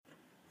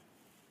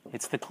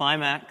It's the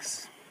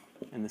climax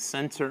and the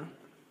center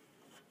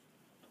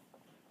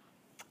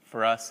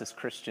for us as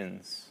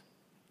Christians.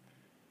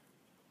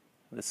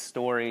 The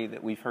story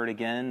that we've heard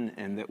again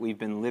and that we've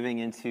been living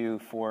into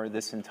for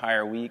this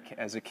entire week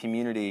as a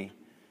community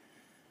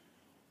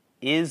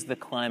is the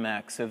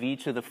climax of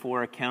each of the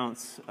four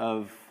accounts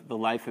of the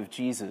life of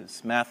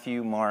Jesus: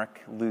 Matthew,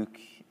 Mark, Luke,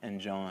 and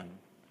John.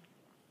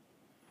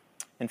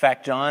 In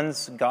fact,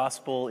 John's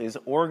gospel is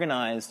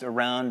organized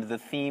around the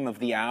theme of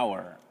the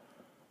hour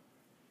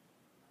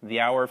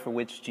for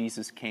which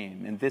Jesus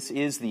came. And this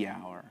is the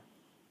hour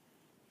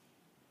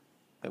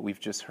that we've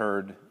just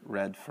heard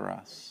read for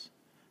us,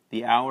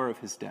 the hour of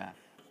his death.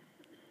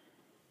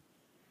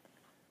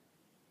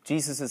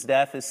 Jesus'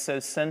 death is so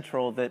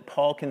central that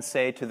Paul can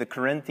say to the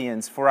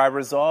Corinthians, "For I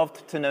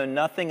resolved to know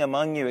nothing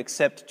among you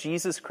except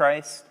Jesus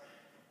Christ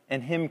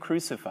and him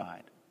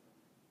crucified."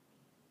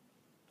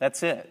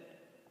 That's it.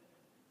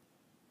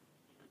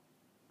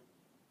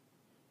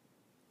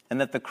 And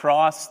that the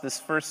cross,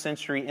 this first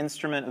century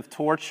instrument of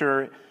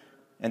torture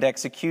and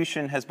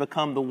execution, has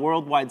become the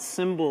worldwide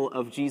symbol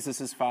of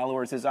Jesus'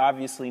 followers is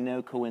obviously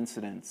no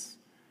coincidence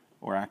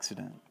or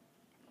accident.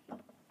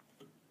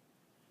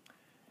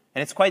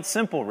 And it's quite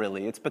simple,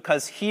 really. It's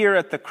because here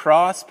at the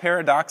cross,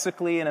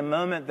 paradoxically, in a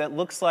moment that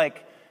looks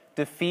like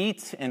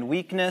defeat and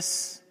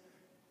weakness,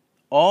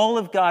 all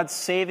of God's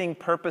saving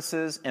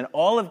purposes and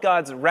all of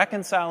God's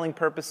reconciling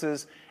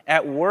purposes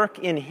at work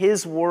in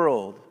his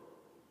world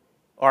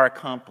are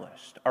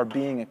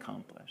being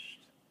accomplished.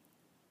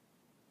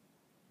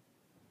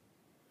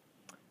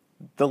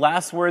 The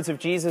last words of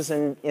Jesus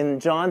in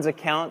John's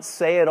account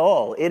say it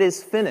all. It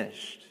is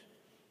finished.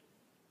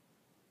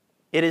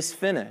 It is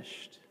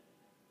finished.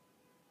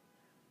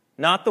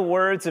 Not the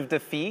words of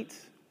defeat,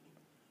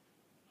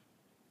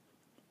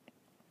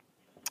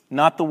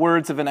 not the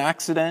words of an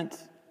accident,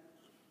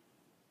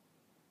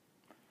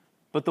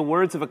 but the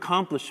words of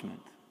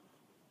accomplishment,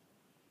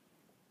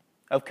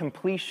 of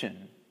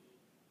completion.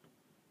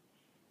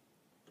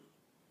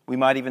 We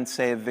might even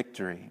say of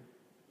victory.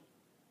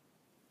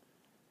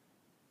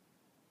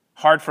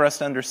 Hard for us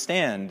to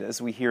understand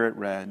as we hear it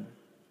read.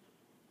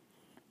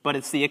 But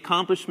it's the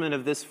accomplishment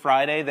of this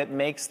Friday that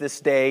makes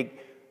this day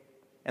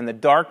and the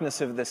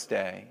darkness of this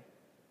day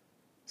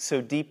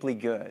so deeply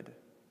good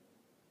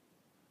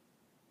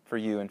for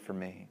you and for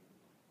me.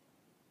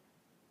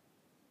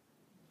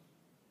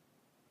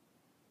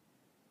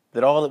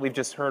 That all that we've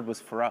just heard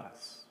was for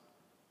us,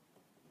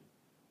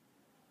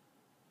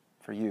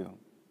 for you,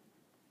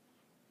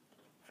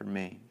 for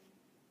me.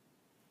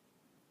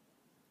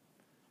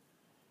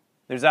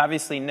 There's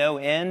obviously no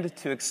end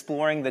to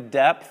exploring the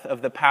depth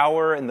of the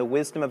power and the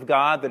wisdom of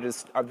God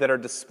that are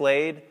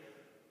displayed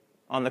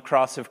on the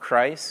cross of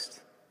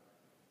Christ.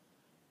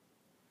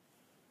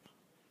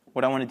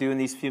 What I want to do in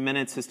these few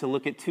minutes is to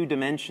look at two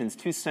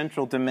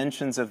central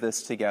dimensions of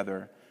this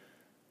together,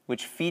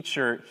 which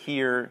feature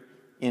here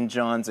in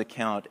John's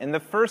account. And the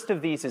first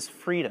of these is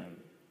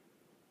freedom,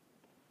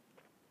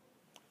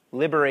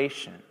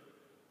 liberation.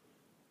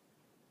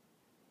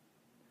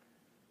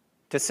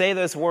 To say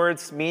those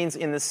words means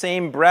in the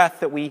same breath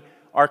that we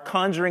are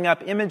conjuring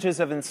up images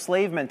of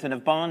enslavement and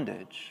of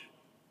bondage.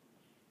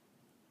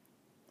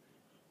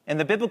 And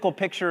the biblical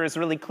picture is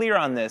really clear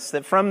on this,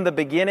 that from the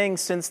beginning,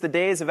 since the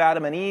days of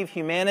Adam and Eve,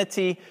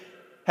 humanity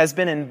has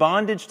been in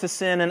bondage to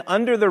sin and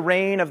under the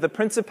reign of the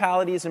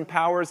principalities and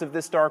powers of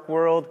this dark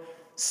world,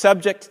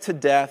 subject to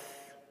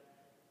death,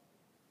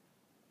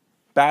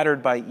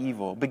 battered by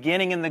evil.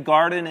 Beginning in the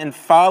garden and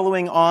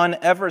following on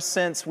ever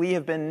since, we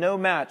have been no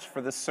match for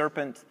the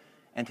serpent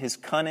and his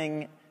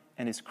cunning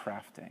and his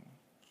crafting.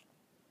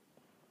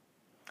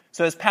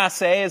 So as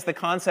passé as the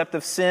concept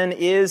of sin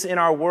is in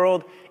our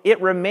world,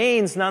 it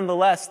remains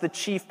nonetheless the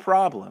chief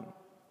problem.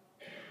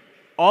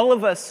 All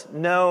of us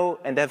know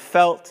and have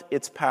felt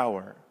its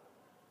power.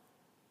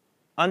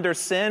 Under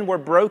sin, we're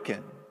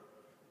broken.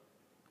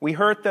 We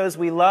hurt those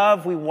we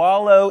love. We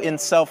wallow in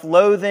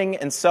self-loathing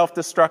and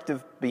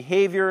self-destructive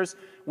behaviors.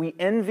 We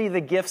envy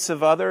the gifts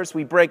of others.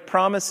 We break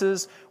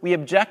promises. We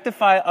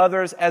objectify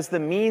others as the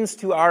means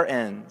to our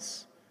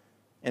ends.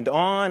 And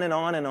on and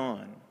on and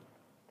on.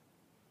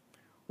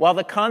 While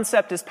the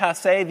concept is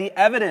passé, the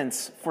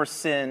evidence for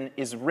sin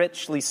is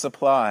richly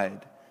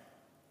supplied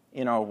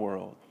in our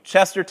world.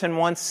 Chesterton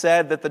once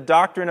said that the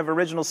doctrine of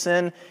original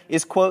sin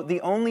is, quote,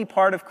 the only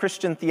part of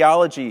Christian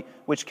theology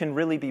which can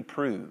really be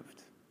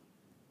proved.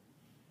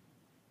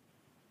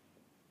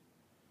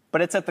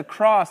 But it's at the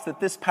cross that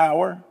this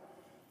power,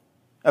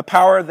 a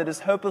power that is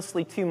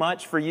hopelessly too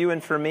much for you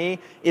and for me,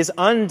 is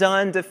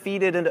undone,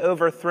 defeated, and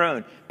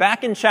overthrown.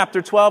 Back in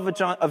chapter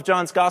 12 of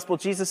John's Gospel,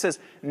 Jesus says,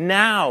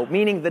 now,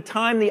 meaning the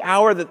time,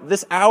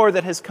 this hour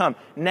that has come,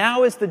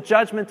 now is the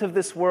judgment of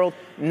this world,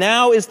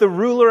 now is the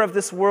ruler of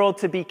this world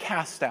to be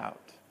cast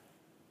out.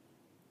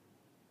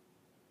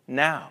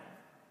 Now.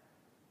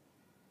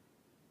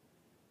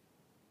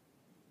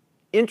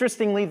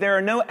 Interestingly, there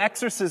are no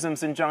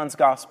exorcisms in John's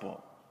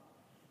Gospel.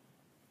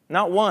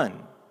 Not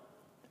one.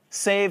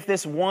 Save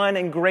this one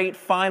and great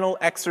final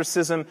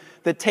exorcism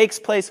that takes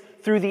place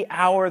through the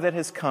hour that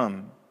has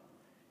come.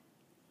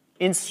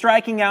 In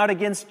striking out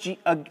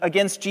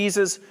against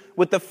Jesus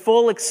with the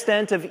full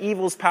extent of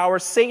evil's power,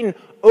 Satan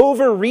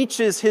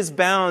overreaches his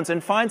bounds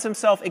and finds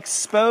himself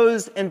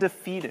exposed and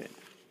defeated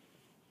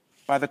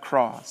by the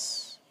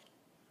cross.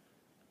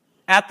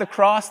 At the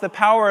cross, the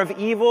power of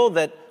evil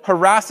that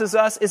harasses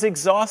us is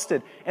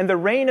exhausted, and the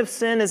reign of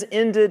sin is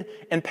ended,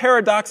 and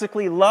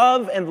paradoxically,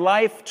 love and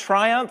life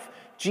triumph.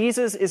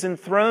 Jesus is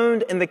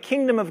enthroned, and the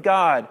kingdom of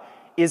God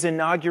is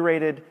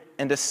inaugurated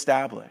and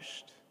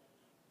established.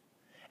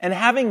 And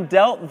having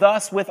dealt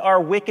thus with our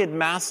wicked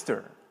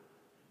master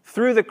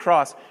through the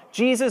cross,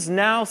 Jesus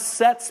now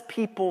sets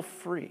people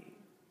free.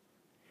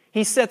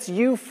 He sets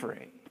you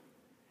free,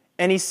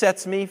 and he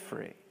sets me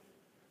free.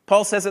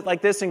 Paul says it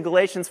like this in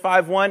Galatians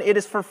 5:1, "It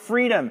is for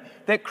freedom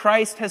that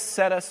Christ has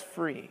set us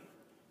free."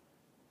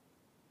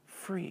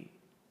 Free.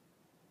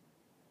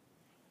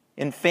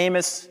 In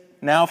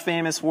now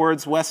famous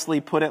words, Wesley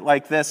put it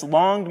like this: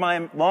 long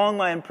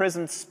my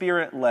imprisoned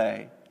spirit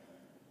lay,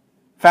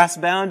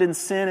 fast bound in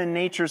sin and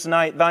nature's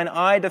night. Thine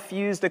eye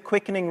diffused a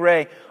quickening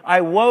ray.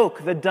 I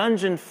woke, the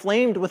dungeon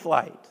flamed with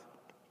light.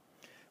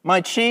 My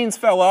chains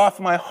fell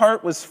off, my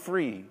heart was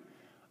free.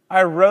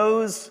 I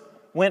rose,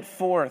 went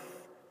forth,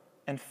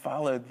 and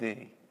followed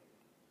thee.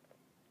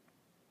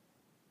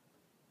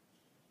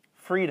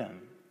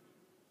 Freedom.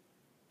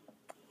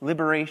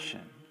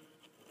 Liberation.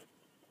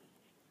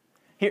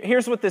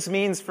 Here's what this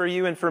means for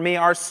you and for me.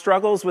 Our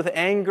struggles with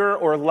anger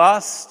or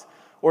lust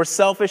or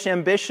selfish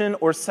ambition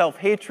or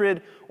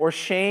self-hatred or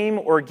shame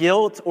or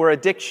guilt or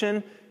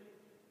addiction,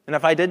 and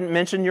if I didn't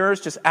mention yours,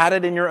 just add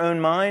it in your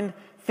own mind,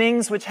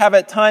 things which have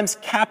at times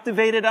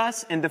captivated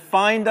us and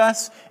defined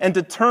us and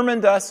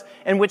determined us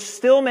and which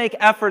still make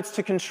efforts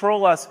to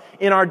control us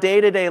in our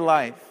day-to-day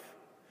life.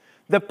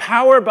 The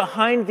power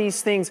behind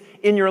these things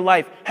in your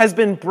life has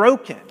been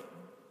broken.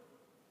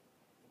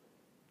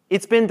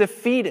 It's been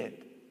defeated.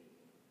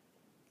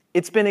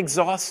 It's been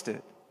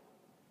exhausted.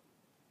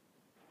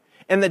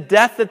 And the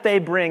death that they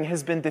bring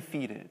has been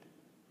defeated.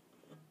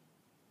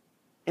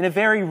 In a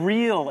very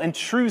real and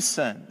true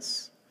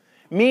sense.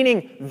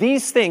 Meaning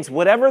these things,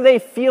 whatever they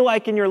feel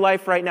like in your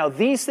life right now,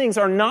 these things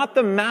are not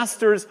the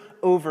masters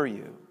over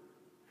you.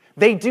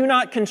 They do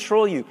not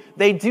control you.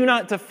 They do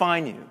not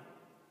define you.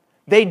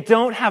 They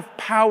don't have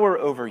power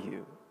over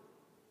you.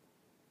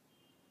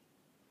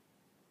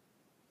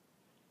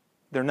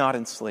 They're not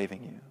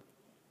enslaving you.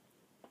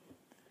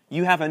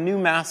 You have a new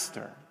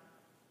master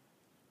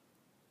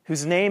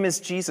whose name is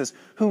Jesus,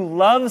 who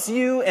loves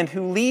you and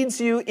who leads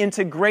you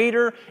into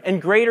greater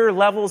and greater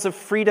levels of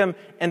freedom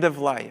and of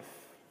life.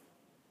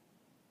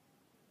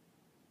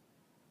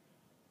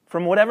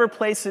 From whatever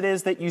place it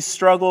is that you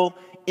struggle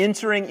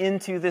entering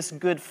into this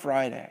Good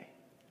Friday,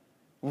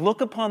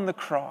 look upon the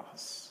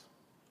cross.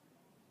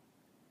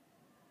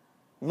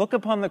 Look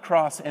upon the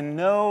cross and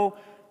know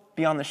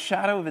beyond the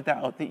shadow of a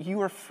doubt that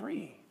you are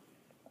free.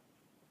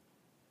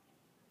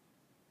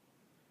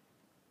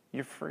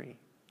 You're free.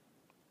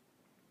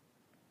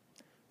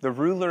 The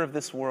ruler of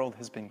this world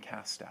has been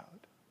cast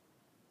out.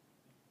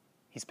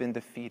 He's been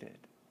defeated.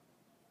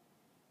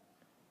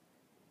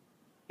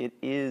 It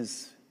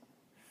is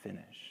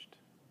finished.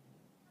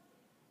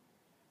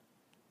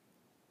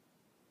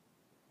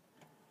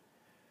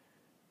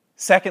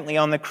 Secondly,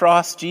 on the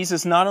cross,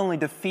 Jesus not only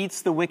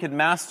defeats the wicked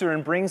master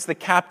and brings the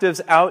captives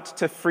out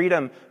to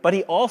freedom, but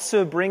he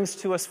also brings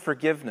to us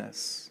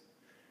forgiveness.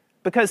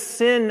 Because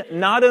sin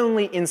not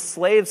only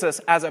enslaves us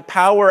as a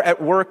power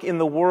at work in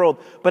the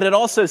world, but it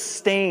also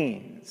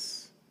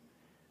stains.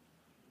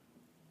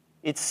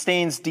 It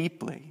stains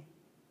deeply.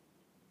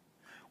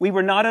 We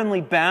were not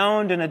only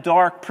bound in a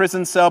dark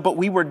prison cell, but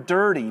we were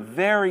dirty,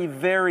 very,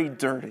 very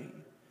dirty.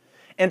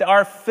 And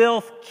our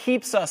filth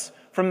keeps us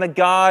from the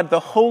God, the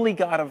holy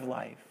God of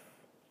life.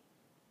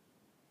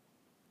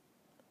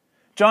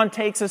 John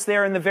takes us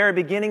there in the very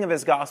beginning of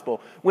his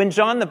gospel. When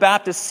John the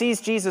Baptist sees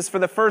Jesus for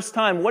the first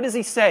time, what does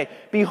he say?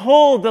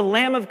 Behold, the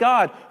Lamb of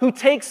God who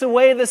takes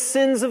away the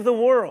sins of the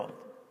world.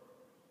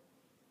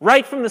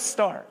 Right from the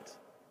start.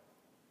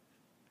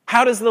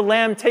 How does the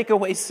Lamb take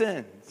away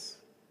sins?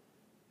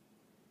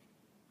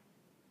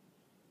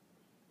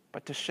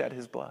 But to shed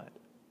his blood.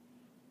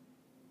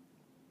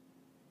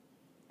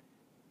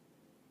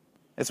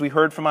 As we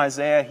heard from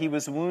Isaiah, he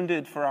was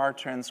wounded for our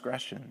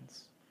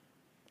transgressions.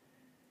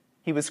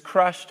 He was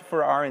crushed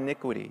for our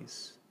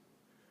iniquities.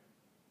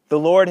 The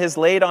Lord has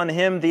laid on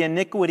him the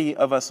iniquity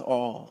of us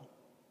all.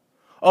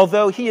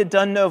 Although he had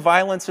done no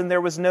violence and there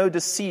was no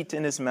deceit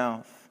in his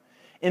mouth,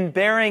 in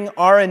bearing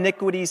our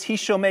iniquities he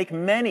shall make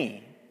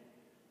many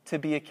to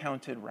be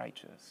accounted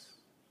righteous.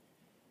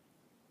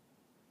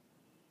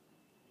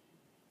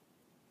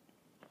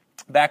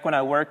 Back when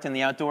I worked in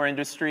the outdoor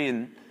industry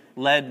and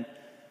led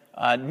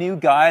new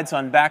guides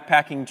on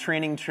backpacking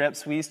training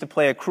trips, we used to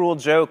play a cruel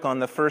joke on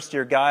the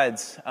first-year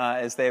guides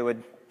as they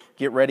would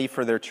get ready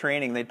for their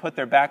training. They'd put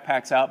their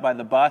backpacks out by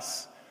the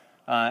bus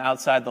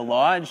outside the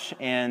lodge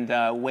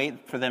and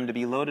wait for them to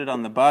be loaded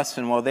on the bus.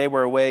 And while they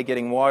were away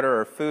getting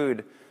water or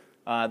food,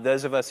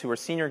 those of us who were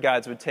senior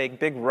guides would take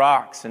big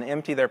rocks and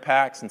empty their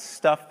packs and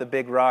stuff the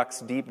big rocks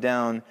deep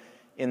down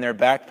in their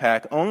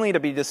backpack, only to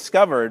be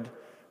discovered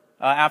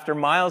after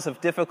miles of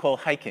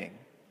difficult hiking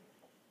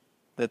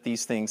that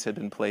these things had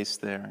been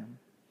placed there.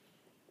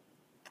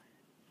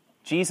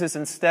 Jesus,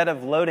 instead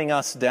of loading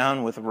us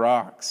down with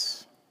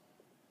rocks,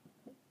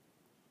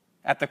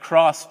 at the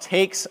cross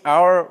takes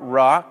our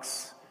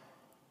rocks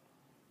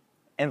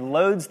and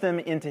loads them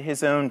into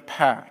his own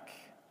pack.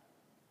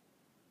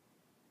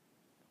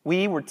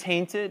 We were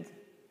tainted.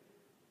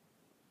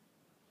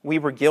 We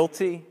were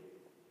guilty.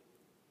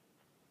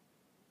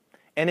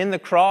 And in the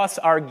cross,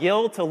 our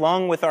guilt,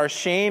 along with our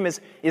shame, is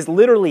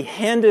literally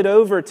handed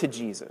over to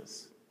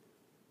Jesus,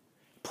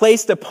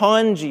 placed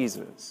upon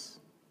Jesus,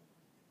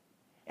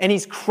 and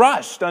he's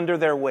crushed under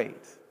their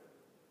weight.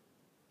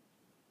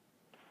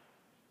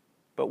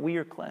 But we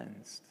are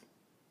cleansed,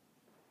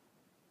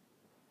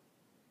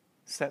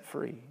 set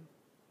free.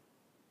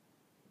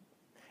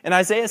 And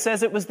Isaiah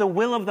says it was the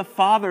will of the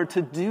Father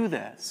to do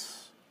this.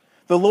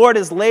 The Lord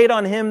has laid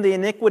on him the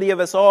iniquity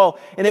of us all,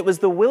 and it was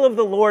the will of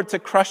the Lord to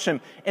crush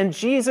him. And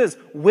Jesus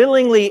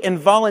willingly and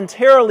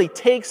voluntarily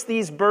takes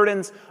these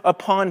burdens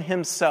upon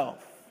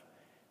himself.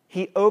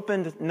 He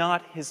opened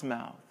not his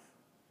mouth.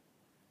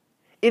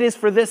 It is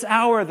for this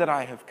hour that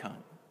I have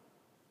come.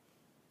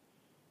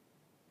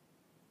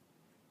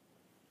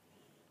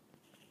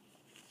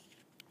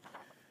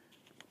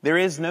 There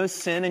is no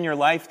sin in your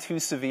life too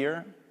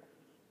severe,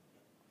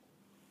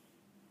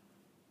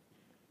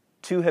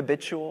 too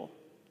habitual,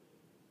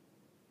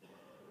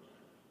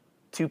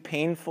 too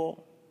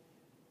painful,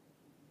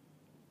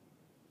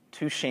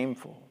 too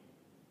shameful,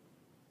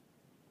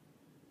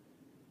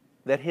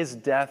 that his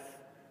death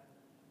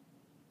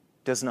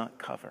does not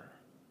cover,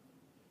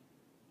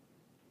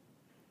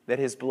 that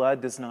his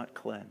blood does not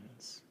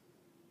cleanse.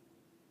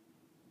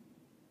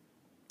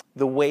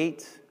 The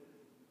weight,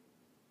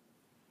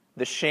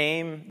 the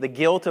shame, the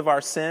guilt of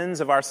our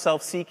sins, of our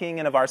self-seeking,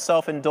 and of our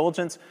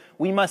self-indulgence,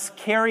 we must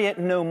carry it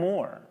no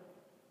more.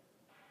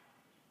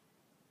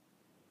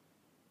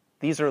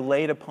 These are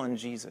laid upon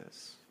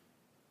Jesus.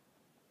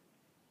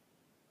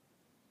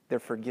 They're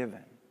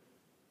forgiven.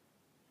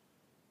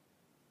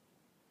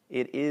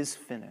 It is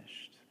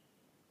finished.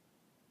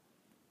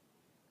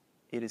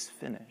 It is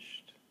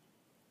finished.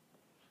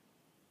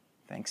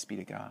 Thanks be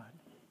to God.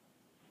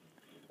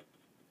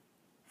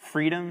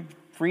 Freedom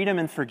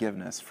and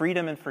forgiveness.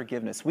 Freedom and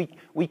forgiveness.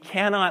 We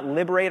cannot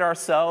liberate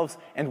ourselves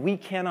and we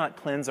cannot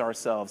cleanse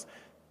ourselves.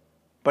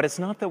 But it's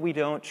not that we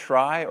don't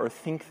try or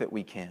think that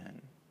we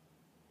can.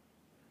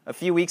 A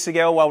few weeks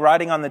ago, while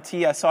riding on the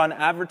T, I saw an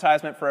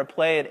advertisement for a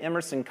play at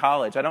Emerson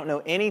College. I don't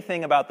know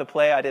anything about the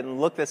play. I didn't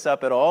look this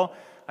up at all.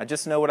 I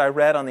just know what I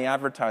read on the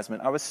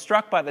advertisement. I was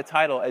struck by the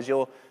title, as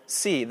you'll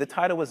see. The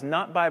title was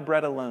Not by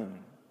Bread Alone.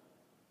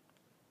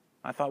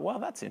 I thought, well,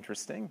 that's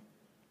interesting.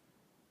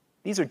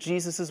 These are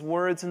Jesus'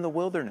 words in the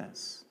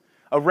wilderness,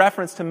 a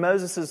reference to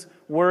Moses'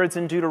 words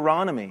in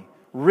Deuteronomy,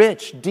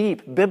 rich,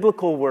 deep,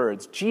 biblical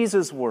words,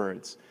 Jesus'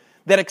 words,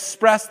 that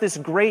express this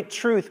great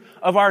truth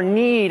of our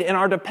need and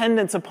our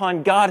dependence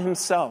upon God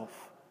himself,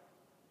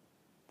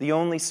 the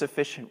only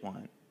sufficient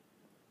one,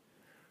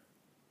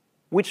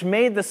 which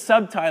made the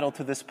subtitle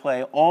to this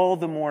play all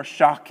the more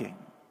shocking.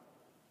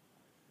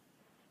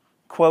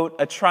 Quote,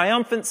 a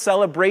triumphant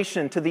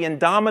celebration to the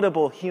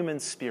indomitable human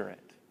spirit.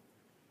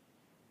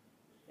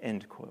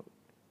 End quote.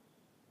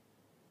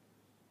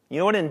 You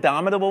know what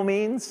indomitable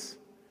means?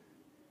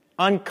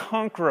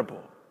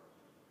 Unconquerable,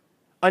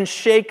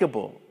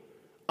 unshakable,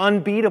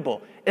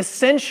 unbeatable,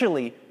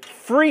 essentially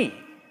free.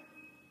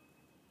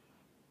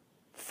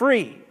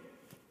 Free.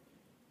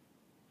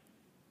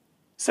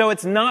 So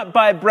it's not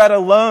by bread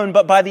alone,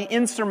 but by the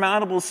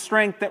insurmountable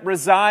strength that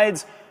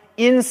resides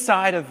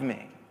inside of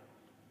me.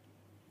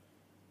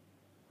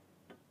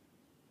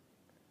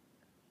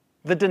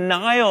 The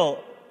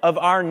denial of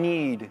our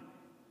need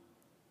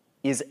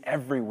is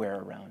everywhere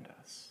around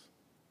us.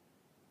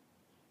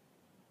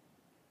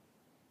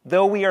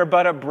 Though we are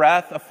but a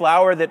breath, a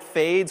flower that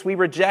fades, we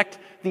reject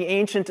the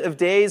Ancient of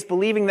Days,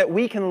 believing that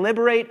we can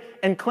liberate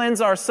and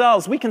cleanse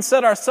ourselves. We can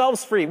set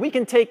ourselves free. We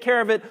can take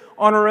care of it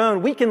on our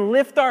own. We can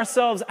lift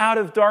ourselves out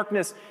of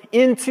darkness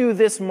into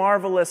this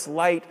marvelous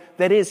light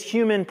that is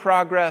human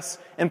progress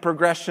and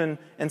progression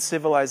and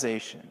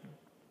civilization.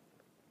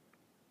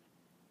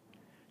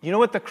 You know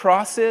what the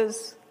cross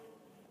is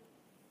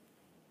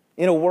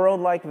in a world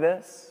like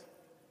this?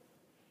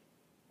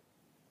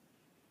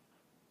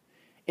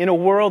 In a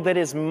world that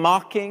is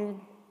mocking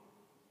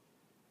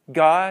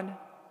God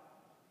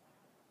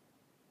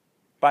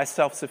by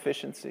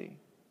self-sufficiency.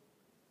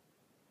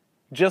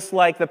 Just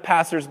like the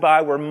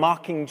passersby were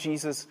mocking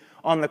Jesus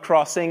on the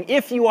cross, saying,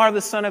 if you are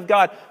the Son of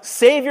God,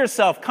 save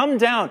yourself, come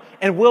down,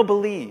 and we'll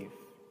believe.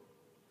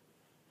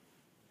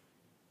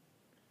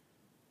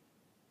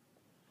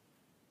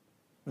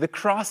 The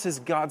cross is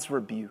God's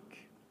rebuke.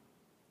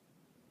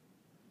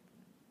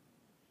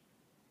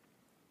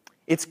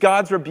 It's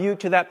God's rebuke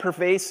to that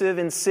pervasive,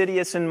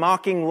 insidious, and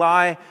mocking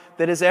lie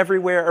that is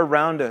everywhere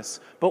around us.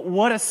 But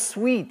what a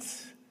sweet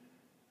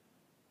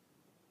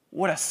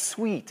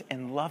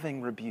and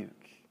loving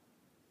rebuke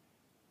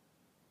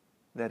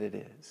that it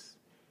is.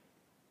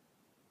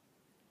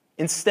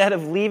 Instead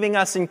of leaving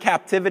us in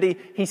captivity,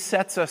 he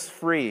sets us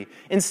free.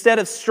 Instead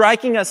of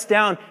striking us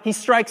down, he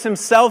strikes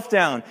himself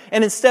down.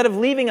 And instead of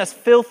leaving us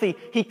filthy,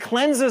 he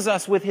cleanses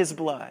us with his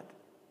blood.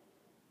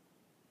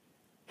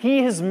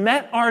 He has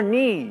met our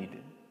need,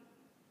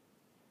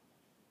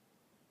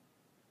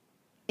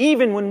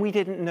 even when we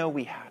didn't know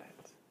we had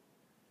it.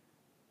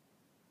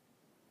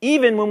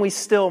 Even when we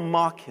still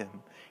mock him.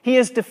 He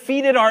has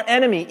defeated our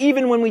enemy,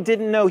 even when we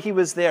didn't know he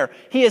was there.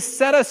 He has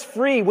set us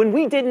free when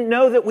we didn't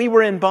know that we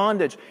were in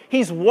bondage.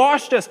 He's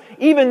washed us,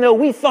 even though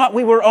we thought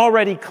we were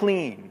already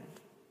clean.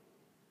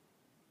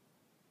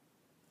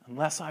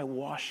 Unless I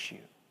wash you,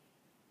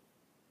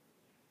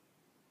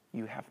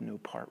 you have no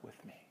part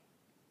with me.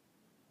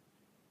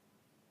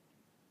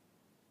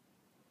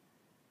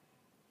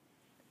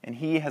 And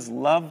he has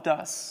loved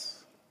us,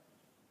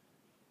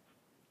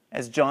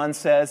 as John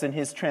says in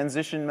his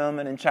transition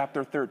moment in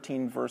chapter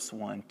 13, verse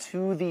 1,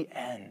 to the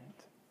end.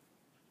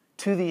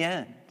 To the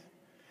end.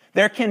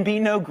 There can be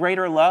no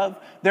greater love.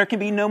 There can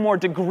be no more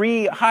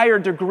higher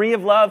degree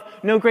of love,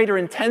 no greater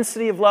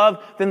intensity of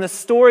love than the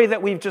story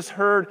that we've just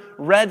heard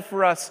read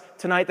for us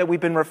tonight, that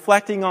we've been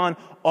reflecting on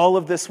all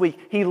of this week.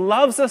 He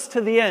loves us to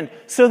the end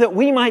so that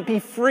we might be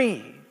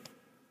free.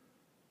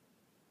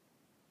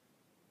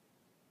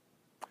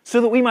 So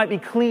that we might be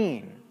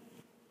clean.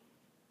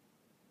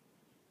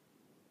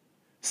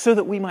 So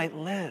that we might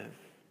live.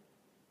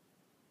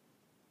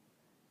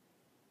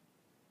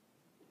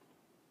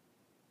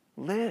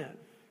 Live.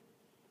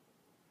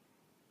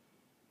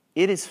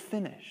 It is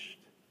finished.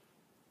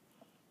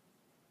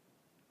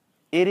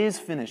 It is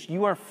finished.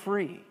 You are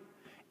free.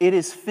 It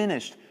is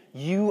finished.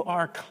 You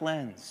are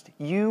cleansed.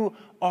 You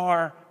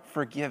are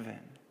forgiven.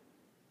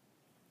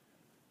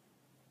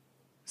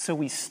 So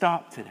we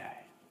stop today.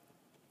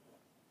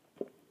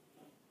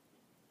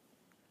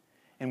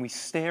 And we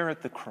stare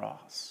at the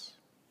cross.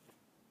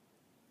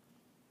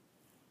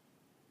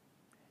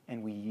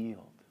 And we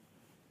yield.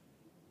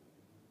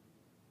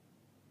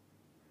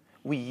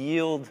 We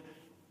yield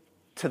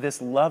to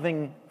this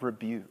loving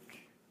rebuke.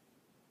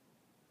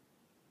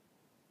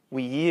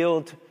 We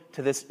yield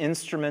to this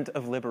instrument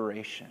of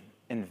liberation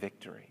and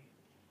victory.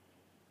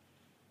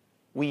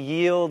 We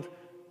yield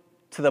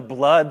to the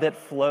blood that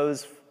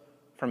flows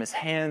from his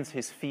hands,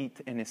 his feet,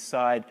 and his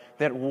side,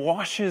 that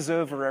washes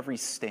over every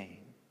stain.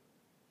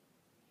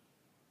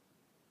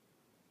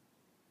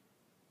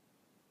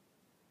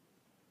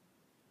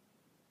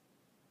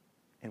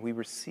 And we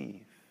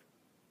receive,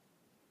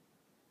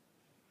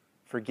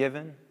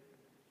 forgiven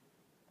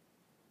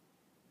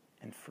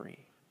and free.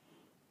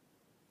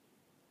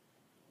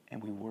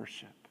 And we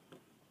worship.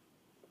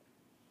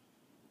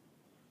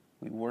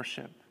 We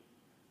worship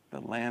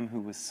the Lamb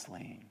who was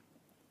slain,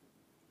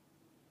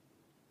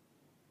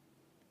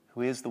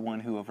 who is the one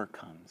who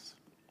overcomes.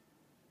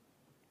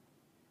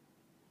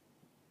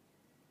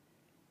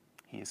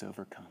 He is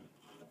overcome.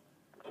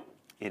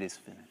 It is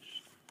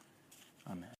finished. Amen.